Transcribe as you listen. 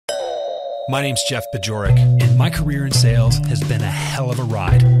My name's Jeff Bajorek, and my career in sales has been a hell of a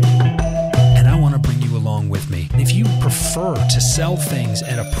ride. And I want to bring you along with me. If you prefer to sell things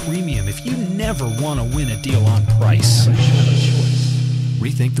at a premium, if you never want to win a deal on price,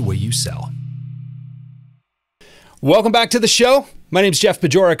 rethink the way you sell. Welcome back to the show. My name's Jeff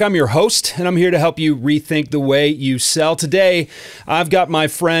Bajorek. I'm your host, and I'm here to help you rethink the way you sell. Today, I've got my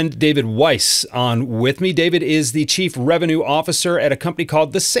friend David Weiss on with me. David is the Chief Revenue Officer at a company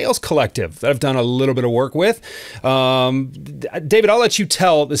called The Sales Collective that I've done a little bit of work with. David, I'll let you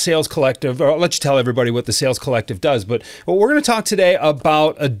tell the Sales Collective, or I'll let you tell everybody what the Sales Collective does, but we're going to talk today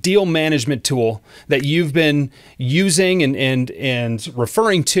about a deal management tool that you've been using and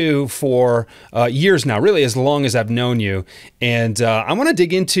referring to for years now, really as long as I've known you. And I want to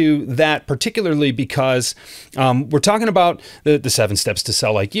dig into that particularly because we're talking about the 7 steps to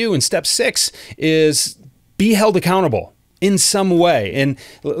sell like you. And step 6 is be held accountable in some way. And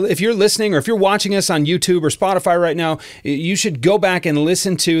if you're listening or if you're watching us on YouTube or Spotify right now, you should go back and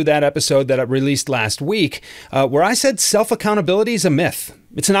listen to that episode that I released last week where I said self-accountability is a myth.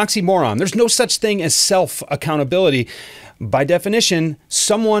 It's an oxymoron. There's no such thing as self-accountability. By definition,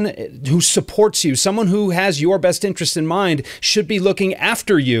 someone who supports you, someone who has your best interest in mind should be looking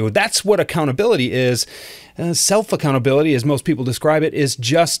after you. That's what accountability is. Self-accountability, as most people describe it, is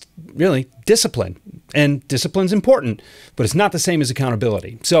just really discipline. And discipline's important, but it's not the same as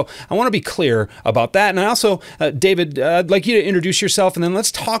accountability. So I want to be clear about that. And I also, David, I'd like you to introduce yourself, and then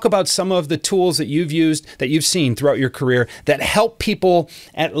let's talk about some of the tools that you've used, that you've seen throughout your career that help people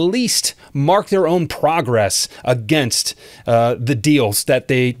at least mark their own progress against the deals that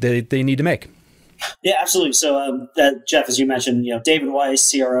they need to make. Yeah, absolutely. So, Jeff, as you mentioned, David Weiss,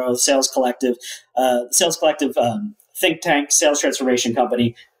 CRO, Sales Collective, think tank, sales transformation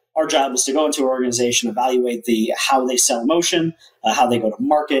company. Our job is to go into an organization, evaluate how they sell motion, how they go to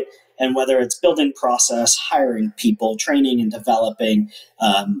market, and whether it's building process, hiring people, training and developing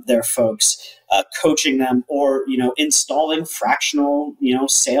their folks, coaching them, or installing fractional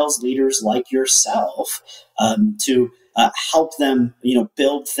sales leaders like yourself to help them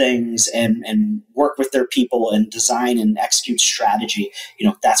build things and work with their people and design and execute strategy.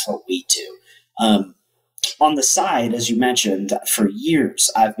 That's what we do. On the side, as you mentioned, for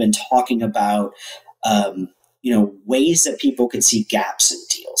years, I've been talking about, ways that people can see gaps in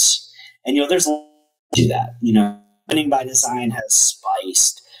deals. And, there's a lot to that. Winning by Design has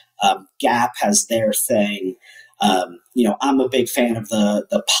Spiced. Gap has their thing. I'm a big fan of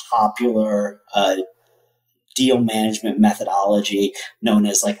the popular deal management methodology known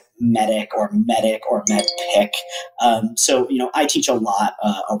as like MEDDPICC or MEDDPICC. So I teach a lot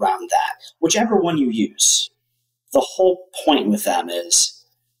around that. Whichever one you use, the whole point with them is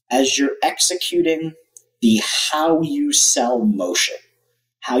as you're executing the how you sell motion,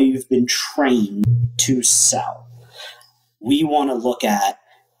 how you've been trained to sell, we want to look at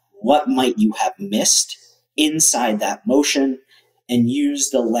what might you have missed inside that motion and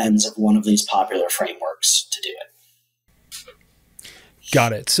use the lens of one of these popular frameworks to do it.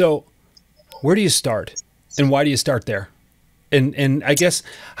 Got it. So where do you start and why do you start there? And I guess,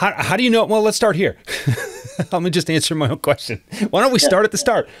 how do you know? Well, let's start here. I'm going to just answer my own question. Why don't we start at the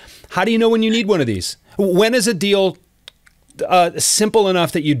start? How do you know when you need one of these? When is a deal simple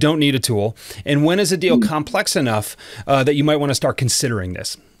enough that you don't need a tool? And when is a deal complex enough that you might want to start considering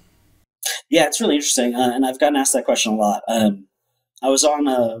this? Yeah, it's really interesting. And I've gotten asked that question a lot. I was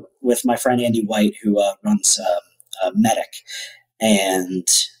on with my friend Andy White, who runs MEDDPICC, and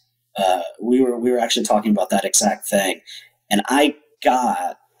we were actually talking about that exact thing. And I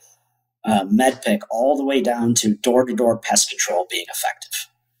got MEDDPICC all the way down to door-to-door pest control being effective,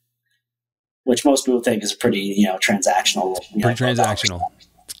 which most people think is pretty transactional. Pretty transactional.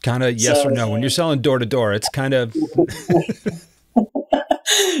 It's kind of yes or no. When you're selling door-to-door, it's kind of.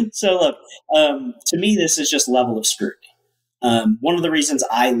 So look, to me, this is just level of scrutiny. One of the reasons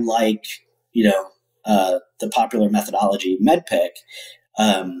I like, the popular methodology MEDDPICC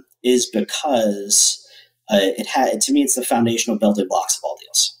is because to me, it's the foundational building blocks of all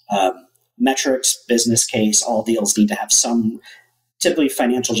deals. Metrics, business case, all deals need to have some typically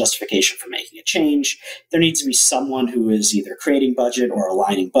financial justification for making a change. There needs to be someone who is either creating budget or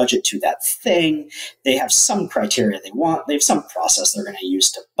aligning budget to that thing. They have some criteria they want. They have some process they're going to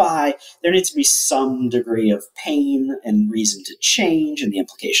use to buy. There needs to be some degree of pain and reason to change and the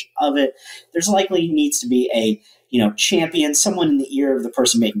implication of it. There's likely needs to be a champion, someone in the ear of the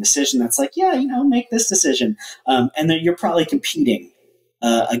person making the decision that's like, make this decision. And then you're probably competing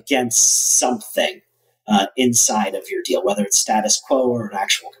against something inside of your deal, whether it's status quo or an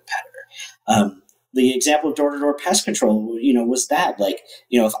actual competitor. the example of door-to-door pest control, was that like,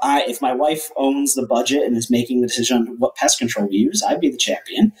 if my wife owns the budget and is making the decision on what pest control we use, I'd be the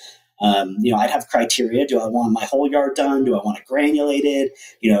champion. I'd have criteria. Do I want my whole yard done? Do I want it granulated?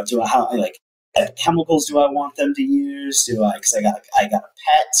 What chemicals do I want them to use? Because I got a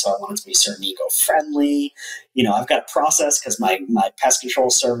pet, so I want it to be certain eco-friendly. I've got a process because my pest control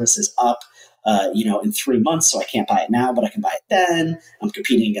service is up, in 3 months, so I can't buy it now, but I can buy it then. I'm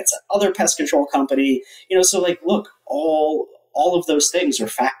competing against that other pest control company. So like, look, all of those things are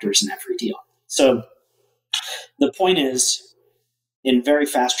factors in every deal. So the point is, in very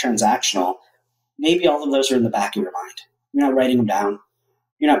fast transactional, maybe all of those are in the back of your mind. You're not writing them down.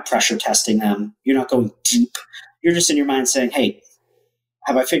 You're not pressure testing them. You're not going deep. You're just in your mind saying, hey,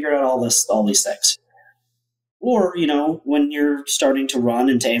 have I figured out all these things? Or, when you're starting to run,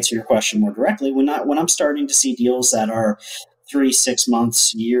 and to answer your question more directly, when I'm starting to see deals that are 3, 6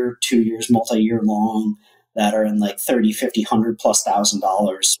 months, year, 2 years, multi-year long, that are in like 30, 50, 100 plus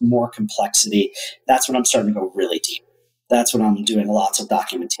 $1,000, more complexity, that's when I'm starting to go really deep. That's when I'm doing lots of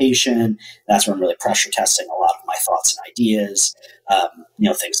documentation. That's when I'm really pressure testing a lot of my thoughts and ideas,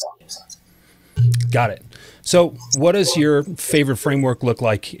 things along those lines. Got it. So what does your favorite framework look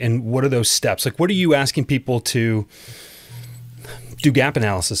like, and what are those steps? Like, what are you asking people to do gap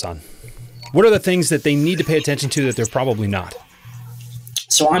analysis on? What are the things that they need to pay attention to that they're probably not?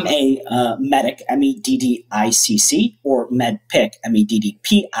 So I'm a MEDDPICC, MEDDPICC, or MEDDPICC,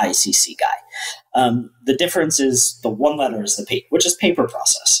 MEDDPICC guy. The difference is the one letter is the P, which is paper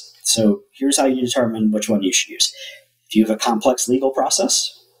process. So here's how you determine which one you should use. If you have a complex legal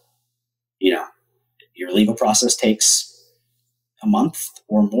process, your legal process takes a month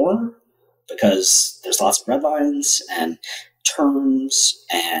or more because there's lots of red lines and terms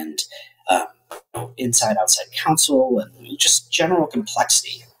and inside-outside counsel and just general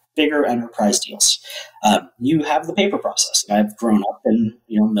complexity, bigger enterprise deals. You have the paper process. And I've grown up in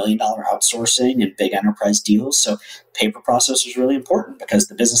 $1 million outsourcing and big enterprise deals, so paper process is really important because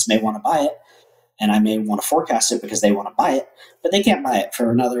the business may want to buy it, and I may want to forecast it because they want to buy it, but they can't buy it for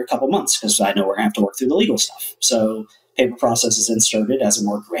another couple months because I know we're going to have to work through the legal stuff. So paper process is inserted as a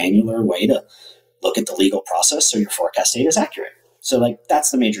more granular way to look at the legal process so your forecast data is accurate. So like, that's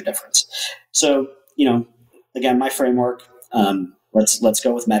the major difference. So, again, my framework, let's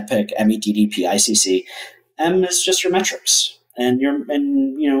go with MEDDPICC, MEDDPICC. M is just your metrics. And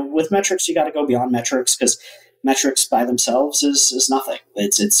with metrics, you got to go beyond metrics because metrics by themselves is nothing.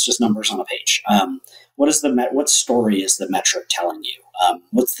 It's just numbers on a page. What story is the metric telling you?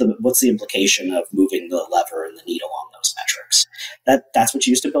 What's the implication of moving the lever and the needle on those metrics? That's what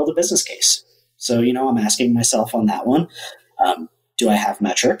you use to build a business case. So, I'm asking myself on that one, do I have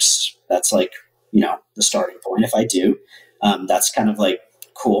metrics? That's like, the starting point. If I do, that's kind of like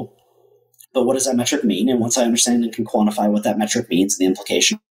cool. But what does that metric mean? And once I understand and can quantify what that metric means, the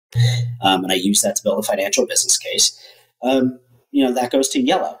implication, and I use that to build a financial business case, that goes to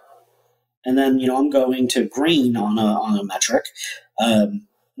yellow. And then, I'm going to green on a metric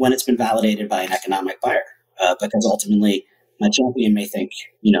when it's been validated by an economic buyer, because ultimately my champion may think,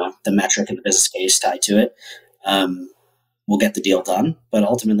 the metric and the business case tied to it will get the deal done. But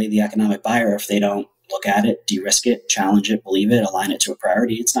ultimately the economic buyer, if they don't look at it, de-risk it, challenge it, believe it, align it to a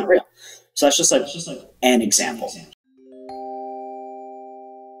priority, it's not real. So that's just like an example.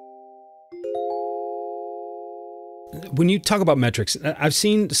 When you talk about metrics, I've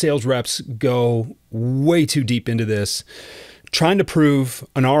seen sales reps go way too deep into this, trying to prove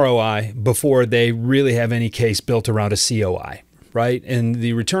an ROI before they really have any case built around a COI, right? And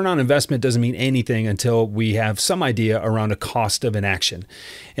the return on investment doesn't mean anything until we have some idea around a cost of an action.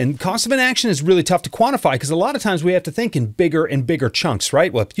 And cost of an action is really tough to quantify because a lot of times we have to think in bigger and bigger chunks,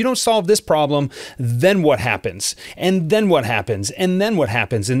 right? Well, if you don't solve this problem, then what happens? And then what happens? And then what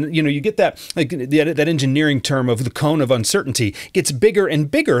happens? And you get that, like that engineering term of the cone of uncertainty. It gets bigger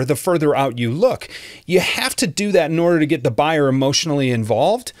and bigger the further out you look. You have to do that in order to get the buyer emotionally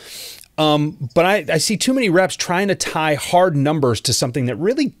involved. But I see too many reps trying to tie hard numbers to something that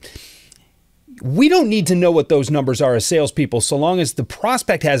really, we don't need to know what those numbers are as salespeople, so long as the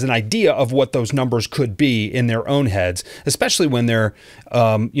prospect has an idea of what those numbers could be in their own heads, especially when they're,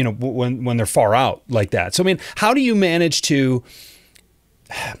 when they're far out like that. So, how do you manage to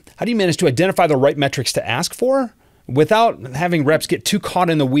identify the right metrics to ask for without having reps get too caught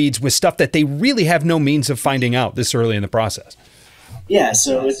in the weeds with stuff that they really have no means of finding out this early in the process? Yeah,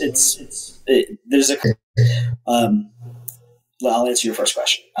 so I'll answer your first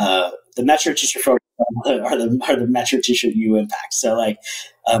question. The metrics you should focus on are the metrics you impact. So, like,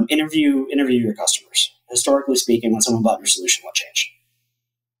 interview your customers. Historically speaking, when someone bought your solution, what changed?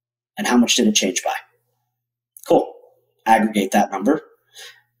 And how much did it change by? Cool. Aggregate that number.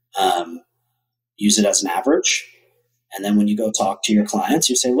 Use it as an average. And then when you go talk to your clients,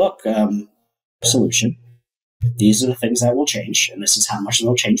 you say, look, solution, these are the things that will change, and this is how much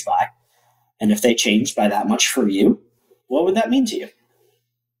they'll change by. And if they changed by that much for you, what would that mean to you?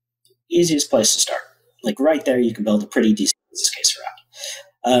 Easiest place to start. Like right there, you can build a pretty decent business case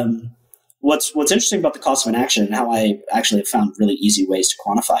around. What's interesting about the cost of inaction and how I actually have found really easy ways to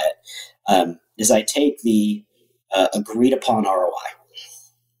quantify it is I take the agreed upon ROI.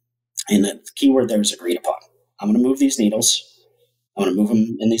 And the keyword there is agreed upon. I'm going to move these needles. I'm going to move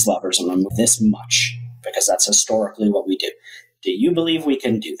them in these levers. I'm going to move this much because that's historically what we do. Do you believe we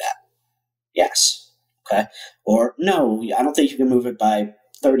can do that? Yes. Okay. Or no, I don't think you can move it by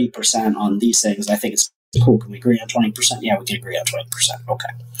 30% on these things. I think it's cool. Can we agree on 20%? Yeah, we can agree on 20%. Okay.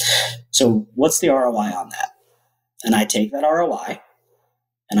 So what's the ROI on that? And I take that ROI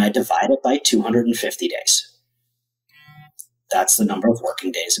and I divide it by 250 days. That's the number of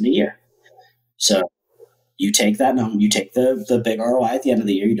working days in a year. So you take that number, you take the big ROI at the end of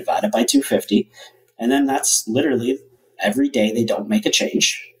the year, you divide it by 250, and then that's literally every day they don't make a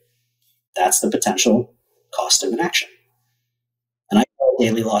change. That's the potential cost of inaction. And I call it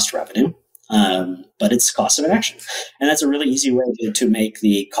daily lost revenue, but it's cost of inaction. And that's a really easy way to make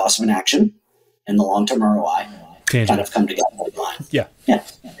the cost of inaction and the long-term ROI kind of come together in line. Yeah.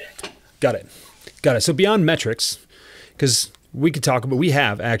 Got it. So beyond metrics, because we could talk about, we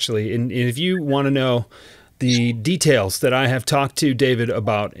have actually, and if you want to know the details that I have talked to David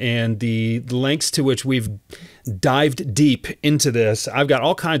about and the lengths to which we've dived deep into this, I've got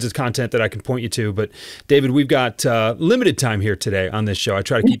all kinds of content that I can point you to. But David, we've got limited time here today on this show. I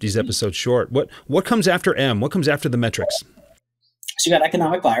try to keep these episodes short. What comes after M? What comes after the metrics? So you got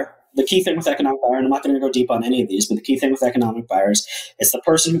economic buyer. The key thing with economic buyer, and I'm not going to go deep on any of these, but the key thing with economic buyers is the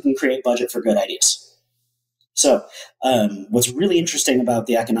person who can create budget for good ideas. So what's really interesting about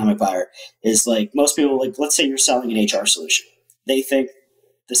the economic buyer is, like, most people, like, let's say you're selling an HR solution. They think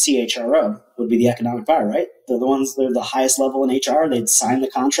the CHRO would be the economic buyer, right? They're the highest level in HR. They'd sign the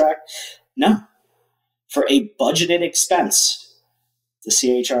contract. No. For a budgeted expense, the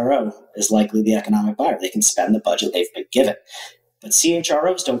CHRO is likely the economic buyer. They can spend the budget they've been given. But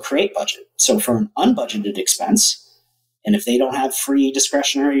CHROs don't create budget. So for an unbudgeted expense, and if they don't have free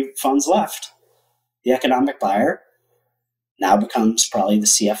discretionary funds left, the economic buyer now becomes probably the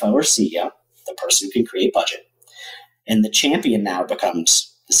CFO or CEO, the person who can create budget. And the champion now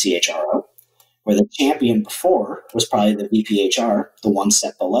becomes the CHRO, where the champion before was probably the VPHR, the one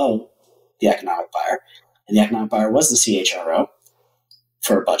step below the economic buyer. And the economic buyer was the CHRO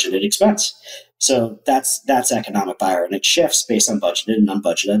for a budgeted expense. So that's economic buyer, and it shifts based on budgeted and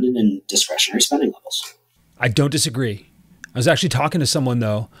unbudgeted and discretionary spending levels. I don't disagree. I was actually talking to someone,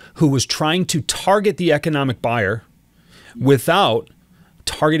 though, who was trying to target the economic buyer without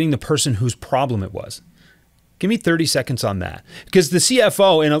targeting the person whose problem it was. Give me 30 seconds on that. Because the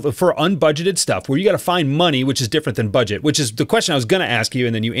CFO, for unbudgeted stuff, where you got to find money, which is different than budget, which is the question I was going to ask you,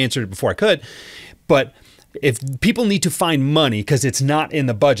 and then you answered it before I could. But if people need to find money because it's not in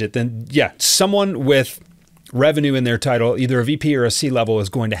the budget, then yeah, someone with revenue in their title, either a VP or a C-level, is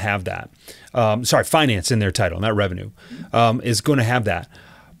going to have that. Finance in their title, not revenue, is going to have that.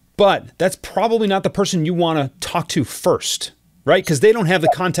 But that's probably not the person you want to talk to first, right? Because they don't have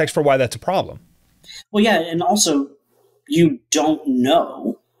the context for why that's a problem. Well, yeah, and also you don't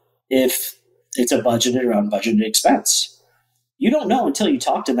know if it's a budgeted or unbudgeted expense. You don't know until you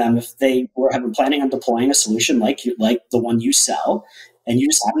talk to them if they have been planning on deploying a solution like the one you sell, and you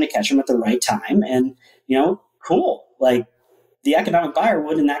just happen to catch them at the right time. And, cool. Like, the economic buyer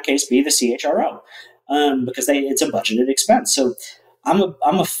would in that case be the CHRO because it's a budgeted expense. So I'm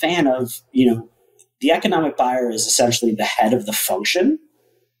a fan of, the economic buyer is essentially the head of the function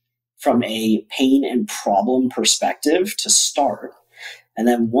from a pain and problem perspective to start. And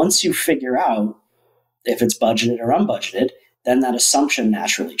then once you figure out if it's budgeted or unbudgeted, then that assumption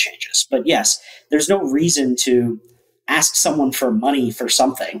naturally changes. But yes, there's no reason to ask someone for money for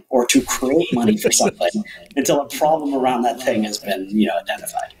something or to create money for something until a problem around that thing has been,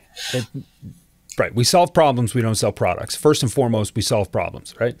 identified. Right. We solve problems. We don't sell products. First and foremost, we solve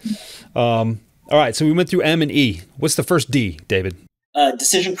problems, right? All right. So we went through M and E. What's the first D, David?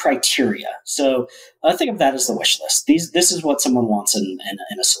 Decision criteria. So think of that as the wish list. This is what someone wants in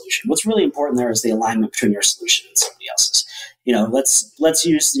a solution. What's really important there is the alignment between your solution and somebody else's. Let's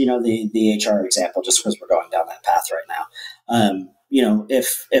use the HR example just because we're going down that path right now.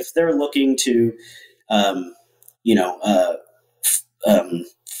 If they're looking to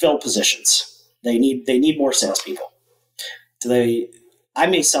fill positions, they need more salespeople. I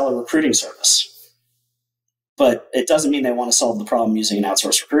may sell a recruiting service, but it doesn't mean they want to solve the problem using an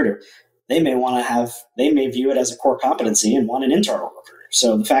outsourced recruiter. They may view it as a core competency and want an internal recruiter.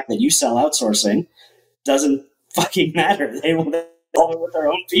 So the fact that you sell outsourcing doesn't fucking matter. They will solve it with their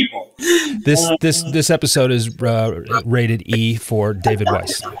own people. This episode is rated E for David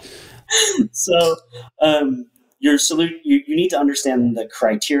Weiss. So your solution, you need to understand the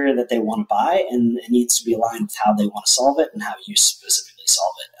criteria that they want to buy, and it needs to be aligned with how they want to solve it and how you specifically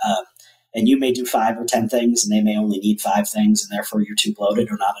solve it. And you may do 5 or 10 things, and they may only need 5 things, and therefore you're too bloated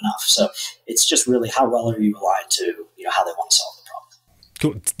or not enough. So it's just really how well are you aligned to how they want to solve the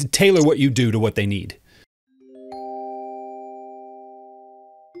problem. Cool. Tailor what you do to what they need.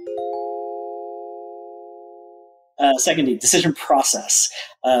 Second, decision process.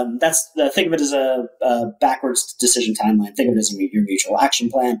 Think of it as a backwards decision timeline. Think of it as your mutual action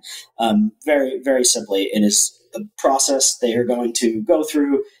plan. Very, very simply, it is the process they are going to go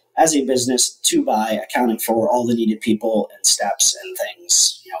through as a business to buy, accounting for all the needed people and steps and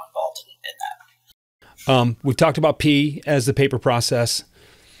things involved in that. We've talked about P as the paper process.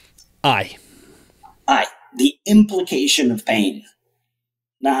 I, the implication of pain,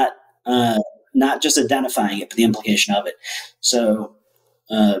 not just identifying it, but the implication of it. So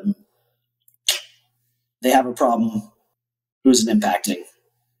they have a problem. Who's it impacting?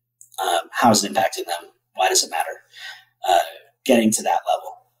 How is it impacting them? Why does it matter? Getting to that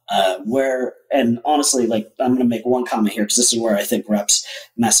level. And honestly, I'm going to make one comment here because this is where I think reps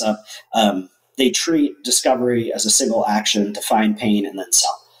mess up. They treat discovery as a single action to find pain and then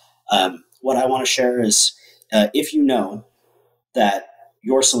sell. What I want to share is if you know that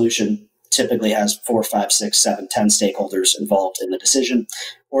your solution typically has 4, 5, 6, 7, 10 stakeholders involved in the decision,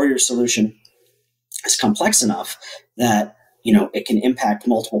 or your solution is complex enough that it can impact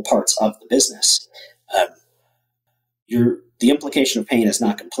multiple parts of the business. The implication of pain is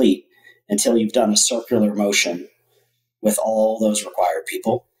not complete until you've done a circular motion with all those required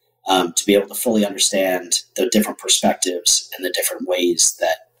people to be able to fully understand the different perspectives and the different ways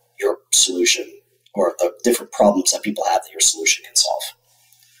that your solution or the different problems that people have that your solution can solve.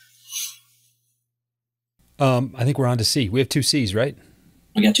 I think we're on to C. We have 2 C's, right?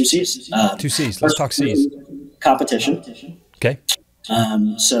 We got 2 C's. 2 C's. Let's talk C's. Competition. Okay.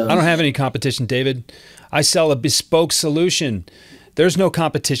 So I don't have any competition, David. I sell a bespoke solution. There's no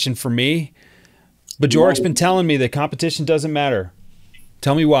competition for me. Bajorek's been telling me that competition doesn't matter.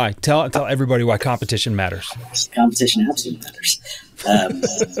 Tell me why. Tell everybody why competition matters. Competition absolutely matters.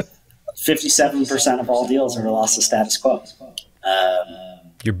 57% of all deals are a loss of status quo.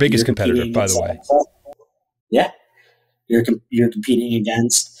 Your biggest competitor, by the way. Yeah. You're competing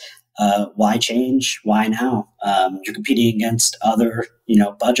against why change? Why now? You're competing against other,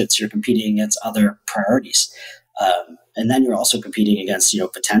 budgets. You're competing against other priorities. And then you're also competing against,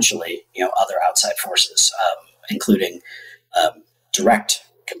 potentially, other outside forces, including direct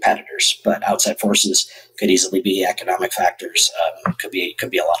competitors. But outside forces could easily be economic factors. Could be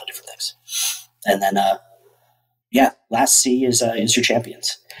a lot of different things. And then, last C is your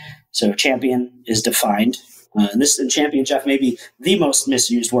champions. So champion is defined. And champion, Jeff, may be the most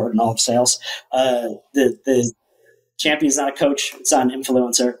misused word in all of sales. The champion is not a coach. It's not an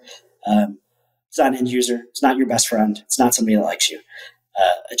influencer. It's not an end user. It's not your best friend. It's not somebody that likes you.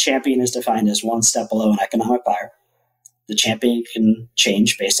 A champion is defined as one step below an economic buyer. The champion can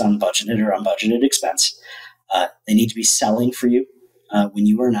change based on budgeted or unbudgeted expense. They need to be selling for you when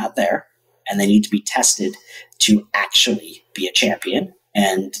you are not there, and they need to be tested to actually be a champion.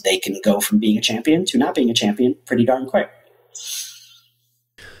 And they can go from being a champion to not being a champion pretty darn quick.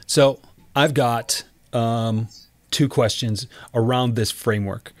 So I've got 2 questions around this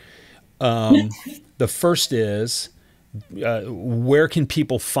framework. The first is, where can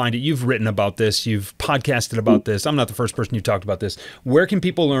people find it? You've written about this. You've podcasted about this. I'm not the first person you talked about this. Where can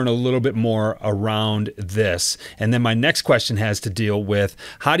people learn a little bit more around this? And then my next question has to deal with,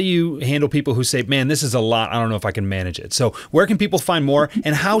 how do you handle people who say, man, this is a lot. I don't know if I can manage it. So where can people find more?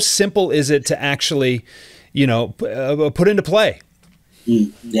 And how simple is it to actually, put into play?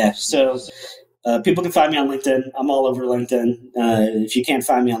 Yeah. So people can find me on LinkedIn. I'm all over LinkedIn. If you can't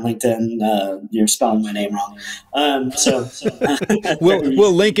find me on LinkedIn, you're spelling my name wrong.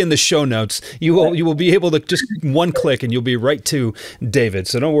 We'll link in the show notes. You will be able to just one click and you'll be right to David.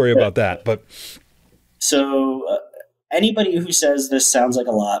 So don't worry about that. But anybody who says this sounds like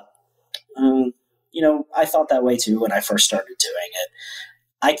a lot, I thought that way too when I first started doing it.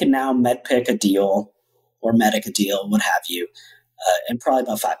 I can now MEDDPICC a deal or MEDDIC a deal, what have you, in probably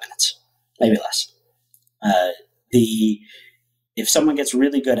about 5 minutes. Maybe less. If someone gets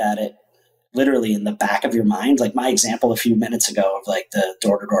really good at it, literally in the back of your mind. Like my example a few minutes ago of like the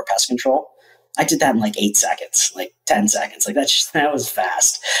door-to-door pest control, I did that in like 8 seconds, like 10 seconds. Like that was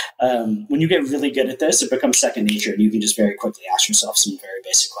fast. When you get really good at this, it becomes second nature, and you can just very quickly ask yourself some very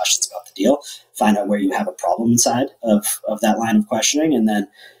basic questions about the deal, find out where you have a problem inside of that line of questioning, and then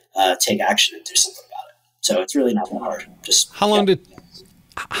take action and do something about it. So it's really not that hard. Just How long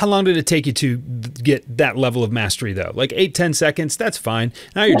did it take you to get that level of mastery though? Like 8-10 seconds, that's fine.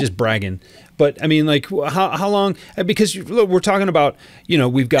 Now you're just bragging. But I mean, like how long? Because look, we're talking about,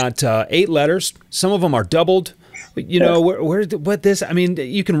 we've got 8 letters. Some of them are doubled. What this? I mean,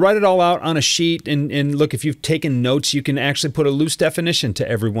 you can write it all out on a sheet, and look, if you've taken notes, you can actually put a loose definition to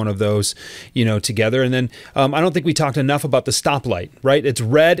every one of those, together. And then I don't think we talked enough about the stoplight, right? It's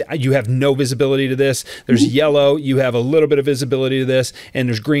red, you have no visibility to this. There's yellow, you have a little bit of visibility to this, and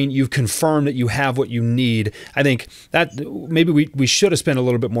there's green, you've confirmed that you have what you need. I think that maybe we should have spent a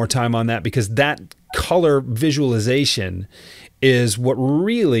little bit more time on that, because that color visualization is what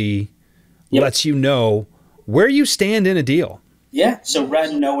really lets you know where you stand in a deal. Yeah. So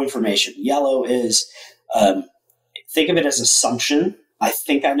red, no information. Yellow is, think of it as assumption. I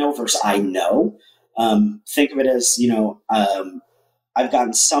think I know versus I know. Think of it as, I've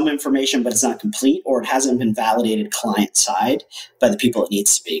gotten some information, but it's not complete, or it hasn't been validated client side by the people it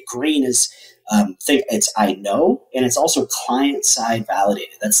needs to be. Green is, think it's I know, and it's also client side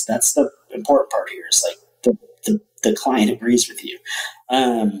validated. That's the important part here, is like the client agrees with you.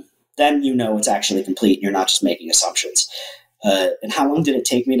 Then it's actually complete, and you're not just making assumptions. And how long did it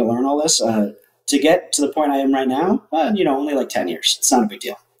take me to learn all this? To get to the point I am right now, only like 10 years. It's not a big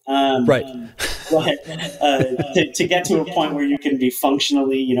deal. Right. But to get to a point where you can be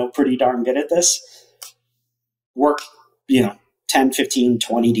functionally, pretty darn good at this, work, 10, 15,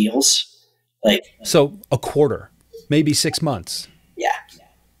 20 deals. So a quarter, maybe 6 months. Yeah.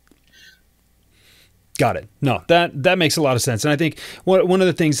 Got it. No, that makes a lot of sense. And I think one of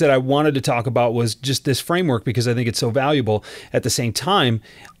the things that I wanted to talk about was just this framework, because I think it's so valuable. At the same time,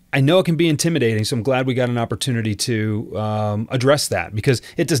 I know it can be intimidating, so I'm glad we got an opportunity to address that, because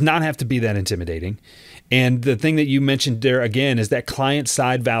it does not have to be that intimidating. And the thing that you mentioned there again is that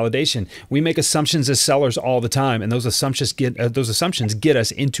client-side validation. We make assumptions as sellers all the time, and those assumptions get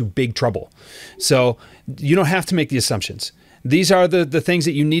us into big trouble. So you don't have to make the assumptions. These are the things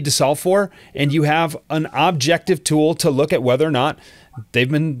that you need to solve for, and you have an objective tool to look at whether or not they've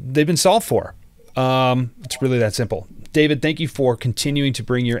been solved for. It's really that simple. David, thank you for continuing to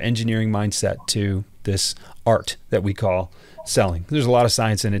bring your engineering mindset to this art that we call selling. There's a lot of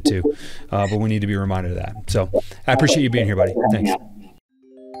science in it too, but we need to be reminded of that. So I appreciate you being here, buddy. Thanks.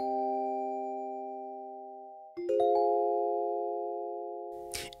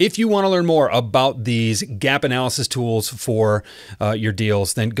 If you want to learn more about these gap analysis tools for your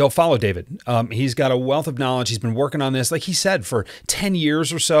deals, then go follow David. He's got a wealth of knowledge. He's been working on this, like he said, for 10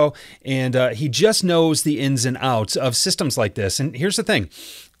 years or so, and he just knows the ins and outs of systems like this. And here's the thing.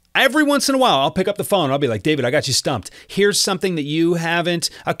 Every once in a while, I'll pick up the phone. I'll be like, David, I got you stumped. Here's something that you haven't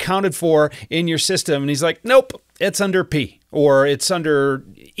accounted for in your system. And he's like, nope, it's under P, or it's under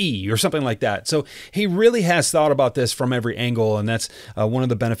E, or something like that. So he really has thought about this from every angle, and that's one of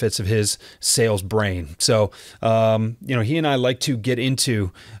the benefits of his sales brain. So, he and I like to get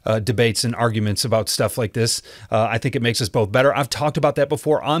into debates and arguments about stuff like this. I think it makes us both better. I've talked about that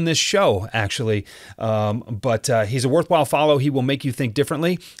before on this show, actually, but he's a worthwhile follow. He will make you think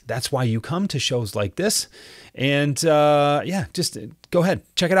differently. That's why you come to shows like this. And just go ahead,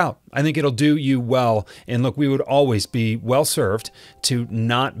 check it out. I think it'll do you well. And look, we would always be well served to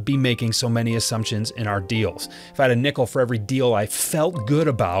not be making so many assumptions in our deals. If I had a nickel for every deal I felt good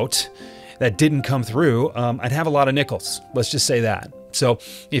about that didn't come through, I'd have a lot of nickels. Let's just say that. So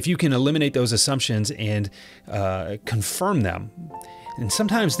if you can eliminate those assumptions and confirm them, and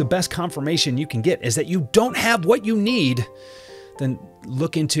sometimes the best confirmation you can get is that you don't have what you need, then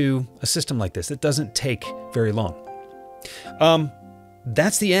look into a system like this. It doesn't take very long.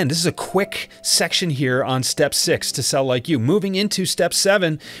 That's the end. This is a quick section here on step 6 to sell like you. Moving into step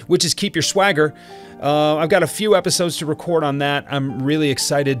 7, which is keep your swagger. I've got a few episodes to record on that. I'm really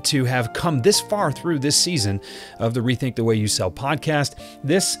excited to have come this far through this season of the Rethink the Way You Sell podcast.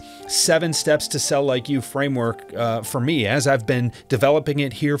 This 7 steps to sell like you framework for me, as I've been developing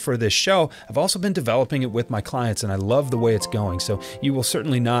it here for this show, I've also been developing it with my clients, and I love the way it's going. So you will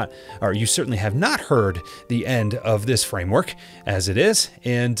certainly you certainly have not heard the end of this framework as it is.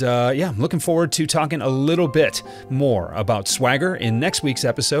 And I'm looking forward to talking a little bit more about swagger in next week's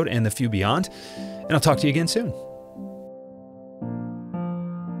episode and the few beyond. And I'll talk to you again soon.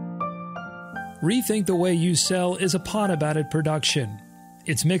 Rethink the Way You Sell is a Pod About It production.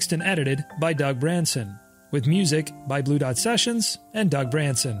 It's mixed and edited by Doug Branson, with music by Blue Dot Sessions and Doug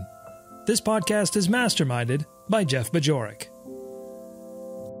Branson. This podcast is masterminded by Jeff Bajorek.